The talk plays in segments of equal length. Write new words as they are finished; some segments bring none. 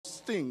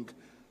thing.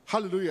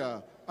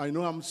 Hallelujah. I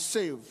know I'm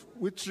saved.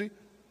 Victory,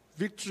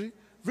 victory,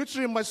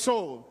 victory in my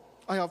soul.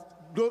 I have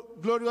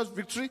glorious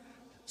victory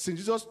since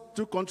Jesus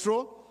took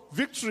control.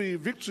 Victory,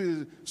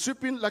 victory,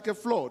 sweeping like a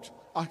flood.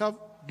 I have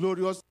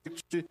glorious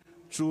victory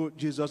through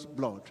Jesus'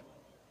 blood.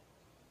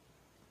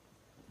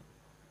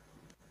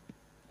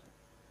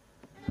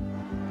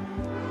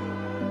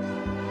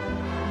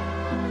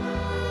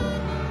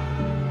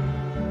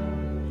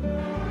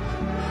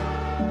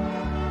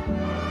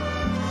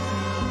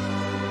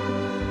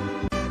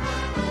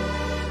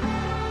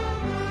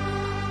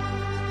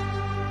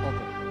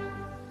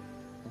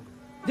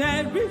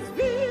 There is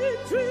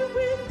victory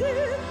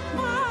within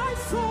my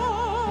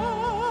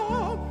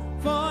soul,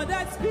 for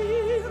that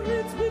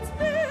spirit with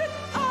me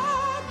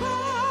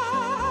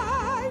abide.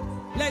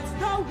 Let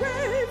the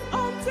wave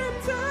of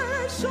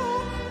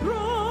temptation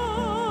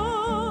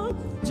roll.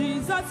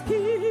 Jesus,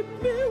 keep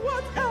me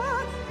what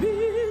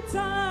appetite.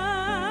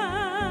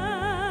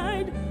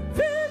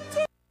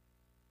 Victory,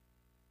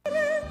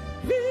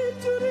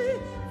 victory,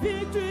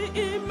 victory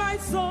in my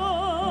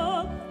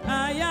soul.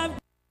 I have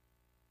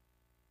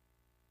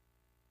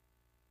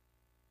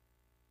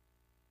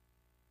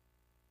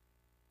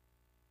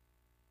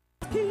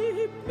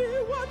keep me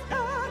what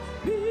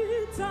appetite.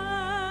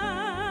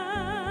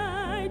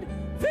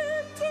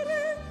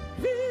 Victory,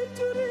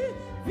 victory,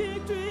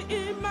 victory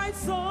in my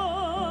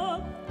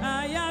soul.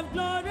 I have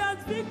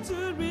glorious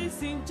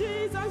victories in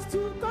Jesus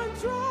to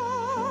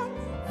control.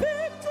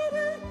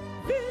 Victory,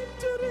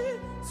 victory,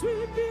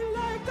 sweeping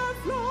like a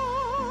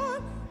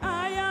flood.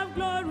 I have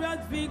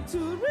glorious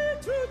victory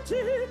through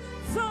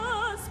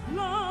Jesus'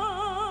 blood.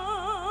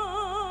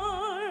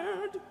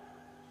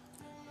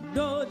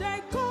 Though they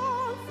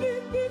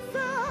conflict me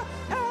fair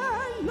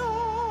and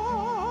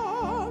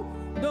long,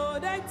 though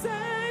they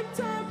tempt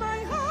my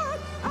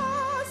heart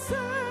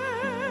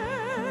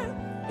assail,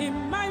 in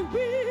my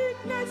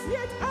weakness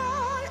yet I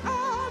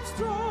am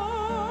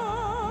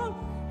strong,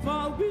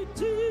 for with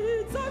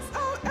Jesus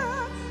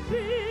I'll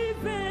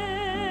prevail.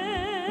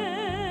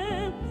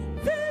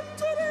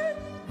 Victory,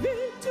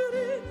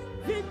 victory,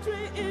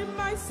 victory in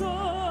my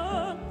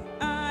soul.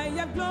 I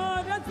have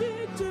glorious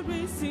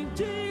victories in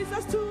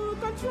Jesus to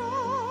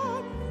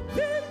control.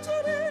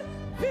 Victory,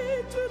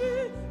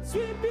 victory,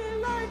 sweeping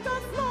like a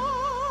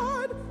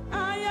flood.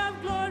 I have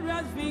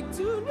glorious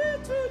victory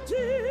through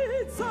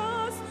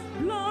Jesus'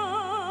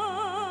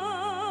 blood.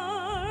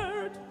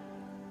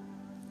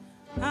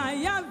 I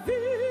have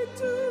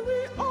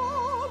victory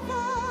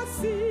over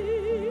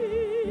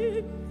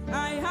sin.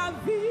 I have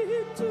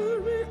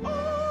victory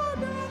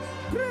over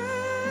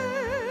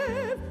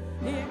grave.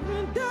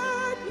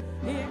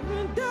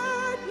 Even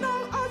that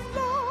now has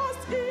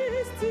lost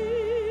its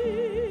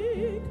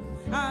sting.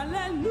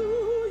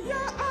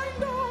 Hallelujah, I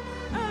know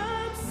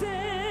I'm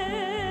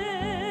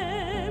saved.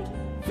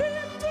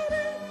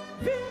 Victory,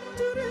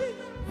 victory,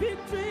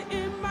 victory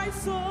in my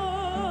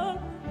soul.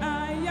 I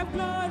have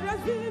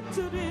glorious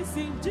victories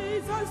in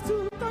Jesus to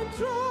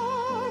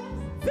control.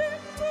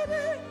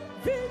 Victory,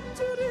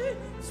 victory,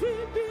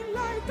 sweeping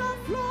like a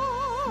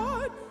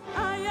flood. I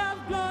have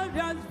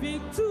glorious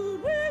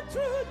victory